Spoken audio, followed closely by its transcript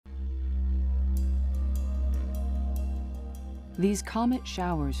These comet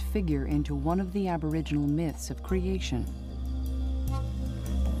showers figure into one of the Aboriginal myths of creation.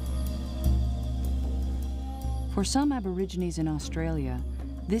 For some Aborigines in Australia,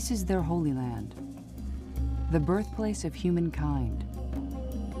 this is their holy land, the birthplace of humankind,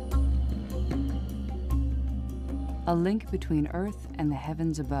 a link between Earth and the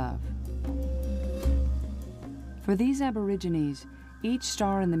heavens above. For these Aborigines, each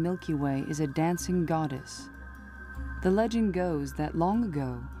star in the Milky Way is a dancing goddess. The legend goes that long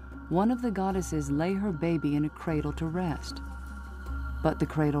ago, one of the goddesses lay her baby in a cradle to rest, but the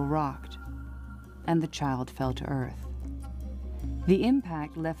cradle rocked, and the child fell to Earth. The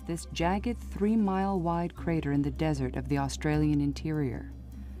impact left this jagged 3-mile-wide crater in the desert of the Australian interior,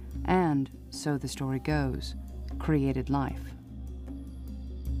 and, so the story goes, created life.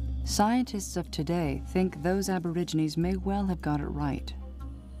 Scientists of today think those Aborigines may well have got it right.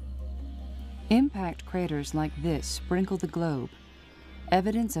 Impact craters like this sprinkle the globe,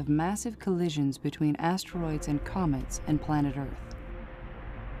 evidence of massive collisions between asteroids and comets and planet Earth.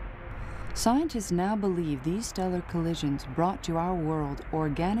 Scientists now believe these stellar collisions brought to our world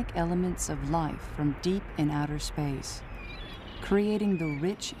organic elements of life from deep in outer space, creating the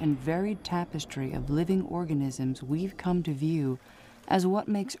rich and varied tapestry of living organisms we've come to view as what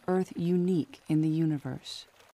makes Earth unique in the universe.